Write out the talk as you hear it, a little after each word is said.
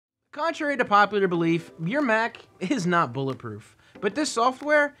Contrary to popular belief, your Mac is not bulletproof, but this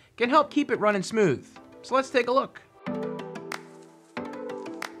software can help keep it running smooth. So let's take a look.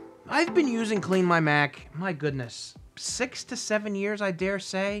 I've been using Clean My Mac, my goodness, 6 to 7 years, I dare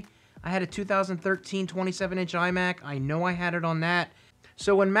say. I had a 2013 27-inch iMac. I know I had it on that.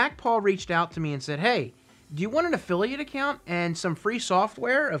 So when MacPaw reached out to me and said, hey, do you want an affiliate account and some free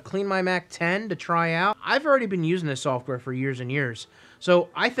software of Clean My Mac 10 to try out? I've already been using this software for years and years. So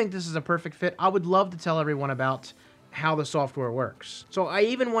I think this is a perfect fit. I would love to tell everyone about how the software works. So I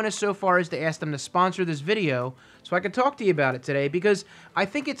even went so far as to ask them to sponsor this video so I could talk to you about it today because I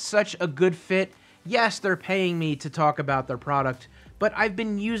think it's such a good fit. Yes, they're paying me to talk about their product, but I've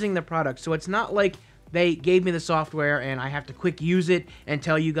been using the product, so it's not like they gave me the software and I have to quick use it and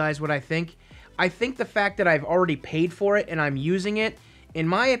tell you guys what I think. I think the fact that I've already paid for it and I'm using it, in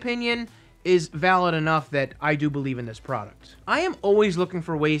my opinion, is valid enough that I do believe in this product. I am always looking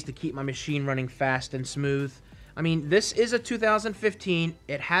for ways to keep my machine running fast and smooth. I mean, this is a 2015,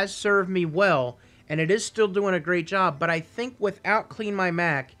 it has served me well, and it is still doing a great job, but I think without Clean My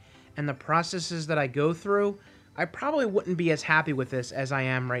Mac and the processes that I go through, I probably wouldn't be as happy with this as I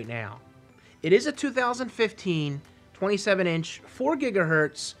am right now. It is a 2015 27-inch 4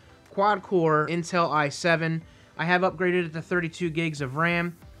 gigahertz quad-core Intel i7. I have upgraded it to 32 gigs of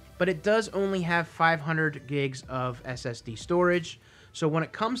RAM, but it does only have 500 gigs of SSD storage. So when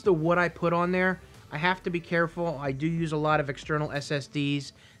it comes to what I put on there, I have to be careful. I do use a lot of external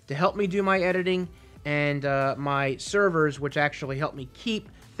SSDs to help me do my editing and my servers, which actually help me keep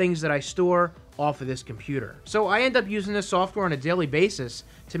things that I store off of this computer. So I end up using this software on a daily basis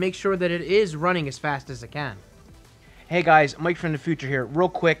to make sure that it is running as fast as it can. Hey guys, Mike from the future here. Real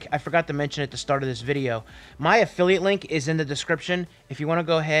quick, I forgot to mention at the start of this video. My affiliate link is in the description if you want to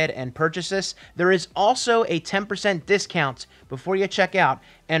go ahead and purchase this. There is also a 10% discount before you check out.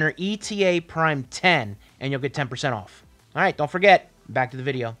 Enter ETA Prime 10 and you'll get 10% off. Alright, don't forget, back to the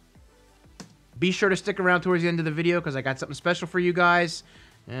video. Be sure to stick around towards the end of the video because I got something special for you guys.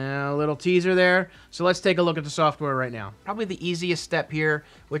 A little teaser there. So let's take a look at the software right now. Probably the easiest step here,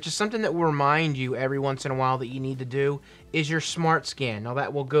 which is something that will remind you every once in a while that you need to do, is your smart scan. Now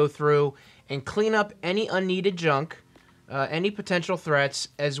that will go through and clean up any unneeded junk, any potential threats,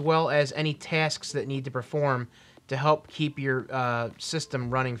 as well as any tasks that need to perform to help keep your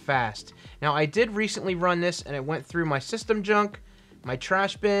system running fast. Now I did recently run this and it went through my system junk, my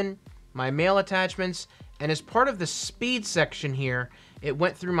trash bin, my mail attachments, and as part of the speed section here, it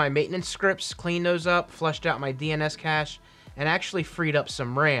went through my maintenance scripts, cleaned those up, flushed out my DNS cache, and actually freed up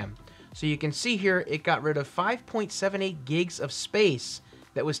some RAM. So you can see here, it got rid of 5.78 gigs of space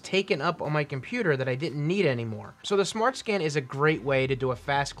that was taken up on my computer that I didn't need anymore. So the Smart Scan is a great way to do a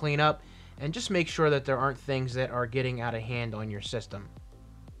fast cleanup and just make sure that there aren't things that are getting out of hand on your system.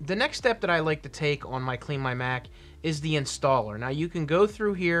 The next step that I like to take on my Clean My Mac is the installer. Now you can go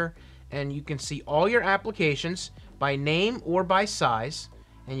through here and you can see all your applications by name or by size,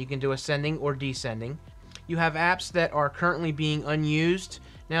 and you can do ascending or descending. You have apps that are currently being unused.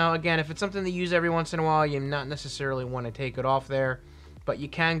 Now again, if it's something that you use every once in a while, you not necessarily want to take it off there, but you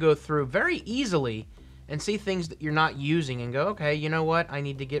can go through very easily and see things that you're not using and go, okay, you know what, I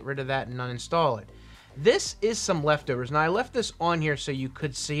need to get rid of that and uninstall it. This is some leftovers. Now I left this on here so you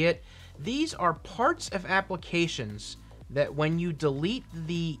could see it. These are parts of applications that when you delete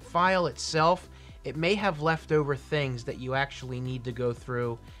the file itself, it may have leftover things that you actually need to go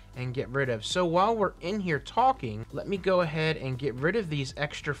through and get rid of. So while we're in here talking, let me go ahead and get rid of these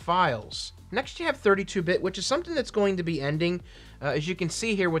extra files. Next you have 32-bit, which is something that's going to be ending. As you can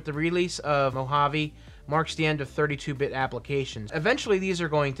see here with the release of Mojave, marks the end of 32-bit applications. Eventually these are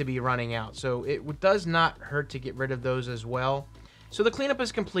going to be running out, so it does not hurt to get rid of those as well. So the cleanup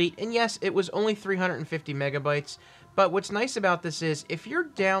is complete, and yes, it was only 350 megabytes, but what's nice about this is if you're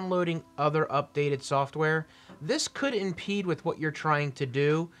downloading other updated software, this could impede with what you're trying to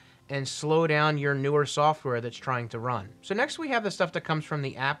do and slow down your newer software that's trying to run. So next we have the stuff that comes from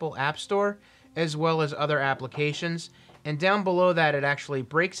the Apple App Store as well as other applications, and down below that it actually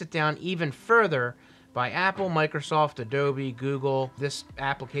breaks it down even further by Apple, Microsoft, Adobe, Google, this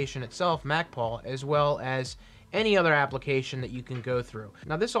application itself, MacPaw, as well as any other application that you can go through.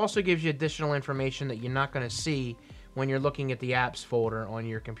 Now this also gives you additional information that you're not going to see when you're looking at the apps folder on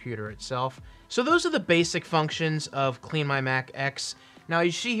your computer itself. So those are the basic functions of Clean My Mac X. Now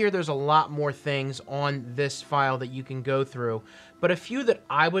you see here there's a lot more things on this file that you can go through, but a few that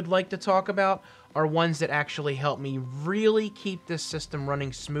I would like to talk about are ones that actually help me really keep this system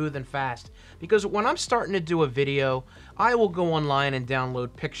running smooth and fast. Because when I'm starting to do a video, I will go online and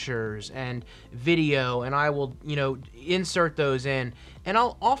download pictures and video, and I will, insert those in, and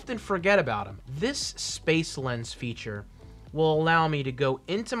I'll often forget about them. This Space Lens feature will allow me to go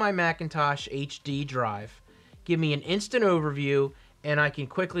into my Macintosh HD drive, give me an instant overview, and I can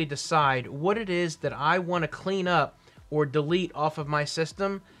quickly decide what it is that I want to clean up or delete off of my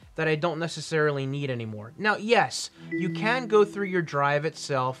system that I don't necessarily need anymore. Now, yes, you can go through your drive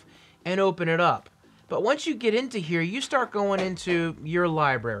itself and open it up. But once you get into here, you start going into your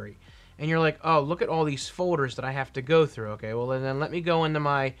library. And you're like, oh, look at all these folders that I have to go through. Okay, well, then let me go into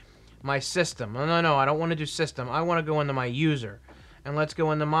my system. No, I don't want to do system. I want to go into my user. And let's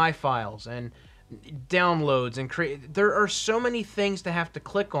go into my files and downloads and create. There are so many things to have to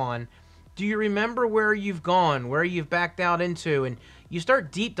click on. Do you remember where you've gone, where you've backed out into? And you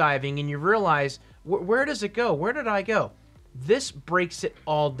start deep diving and you realize, where does it go? Where did I go? This breaks it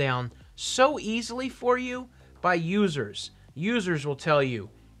all down so easily for you by users. Users will tell you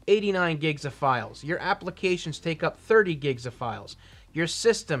 89 gigs of files. Your applications take up 30 gigs of files. Your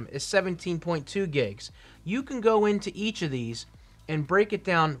system is 17.2 gigs. You can go into each of these and break it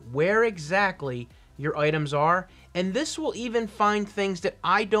down where exactly your items are, and this will even find things that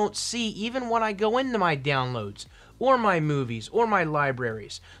I don't see even when I go into my downloads or my movies or my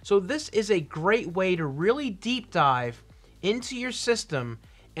libraries. So this is a great way to really deep dive into your system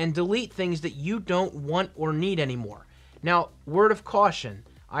and delete things that you don't want or need anymore. Now, word of caution,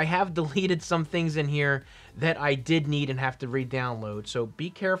 I have deleted some things in here that I did need and have to re-download, so be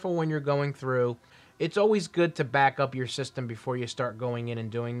careful when you're going through. It's always good to back up your system before you start going in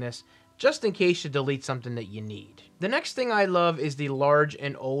and doing this, just in case you delete something that you need. The next thing I love is the large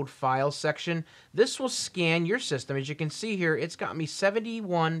and old files section. This will scan your system. As you can see here, it's got me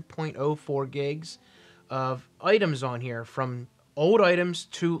 71.04 gigs of items on here, from old items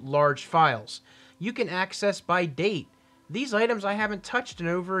to large files. You can access by date. These items I haven't touched in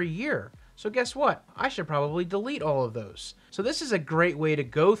over a year. So guess what? I should probably delete all of those. So this is a great way to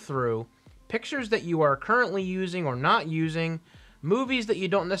go through pictures that you are currently using or not using, movies that you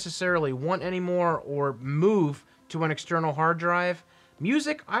don't necessarily want anymore or move to an external hard drive.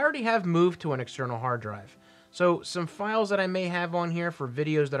 Music, I already have moved to an external hard drive. So some files that I may have on here for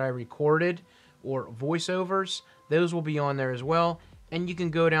videos that I recorded or voiceovers, those will be on there as well. And you can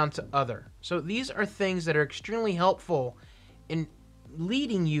go down to other. So these are things that are extremely helpful in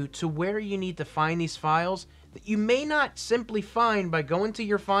leading you to where you need to find these files that you may not simply find by going to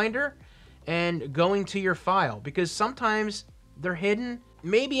your Finder and going to your file, because sometimes they're hidden.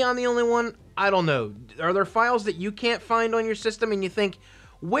 Maybe I'm the only one, I don't know. Are there files that you can't find on your system and you think,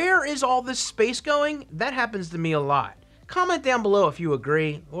 where is all this space going? That happens to me a lot. Comment down below if you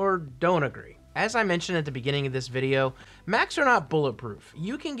agree or don't agree. As I mentioned at the beginning of this video, Macs are not bulletproof.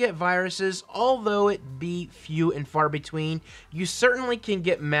 You can get viruses, although it be few and far between. You certainly can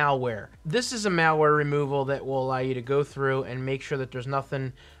get malware. This is a malware removal that will allow you to go through and make sure that there's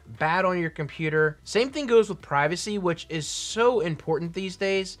nothing bad on your computer. Same thing goes with privacy, which is so important these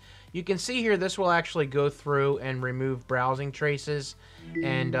days. You can see here this will actually go through and remove browsing traces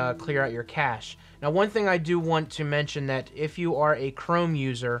and clear out your cache. Now, one thing I do want to mention, that if you are a Chrome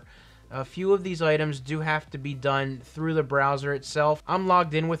user, a few of these items do have to be done through the browser itself. I'm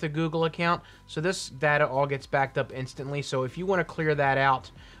logged in with a Google account, so this data all gets backed up instantly. So if you want to clear that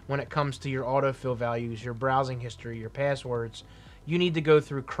out when it comes to your autofill values, your browsing history, your passwords, you need to go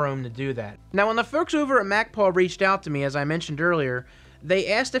through Chrome to do that. Now, when the folks over at MacPaw reached out to me, as I mentioned earlier,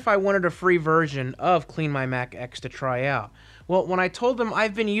 they asked if I wanted a free version of Clean My Mac X to try out. Well, when I told them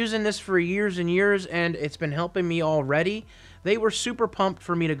I've been using this for years and years and it's been helping me already, they were super pumped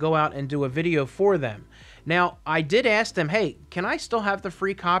for me to go out and do a video for them. Now, I did ask them, hey, can I still have the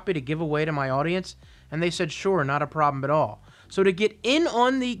free copy to give away to my audience? And they said, sure, not a problem at all. So to get in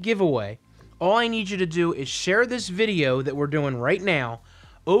on the giveaway, all I need you to do is share this video that we're doing right now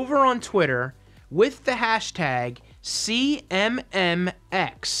over on Twitter with the hashtag CMMX.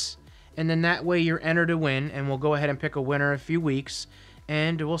 And then that way you're entered to win, and we'll go ahead and pick a winner in a few weeks,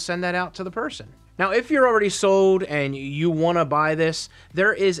 and we'll send that out to the person. Now, if you're already sold and you want to buy this,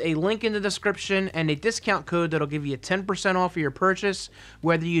 there is a link in the description and a discount code that'll give you 10% off of your purchase,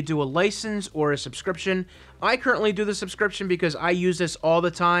 whether you do a license or a subscription. I currently do the subscription because I use this all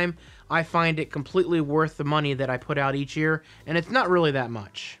the time. I find it completely worth the money that I put out each year, and it's not really that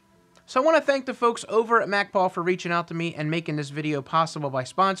much. So I want to thank the folks over at MacPaw for reaching out to me and making this video possible by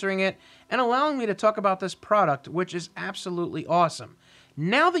sponsoring it and allowing me to talk about this product, which is absolutely awesome.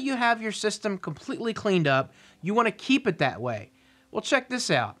 Now that you have your system completely cleaned up, you want to keep it that way. Well, check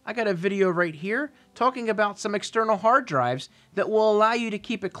this out. I got a video right here talking about some external hard drives that will allow you to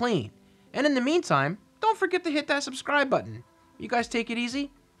keep it clean. And in the meantime, don't forget to hit that subscribe button. You guys take it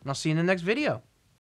easy, and I'll see you in the next video.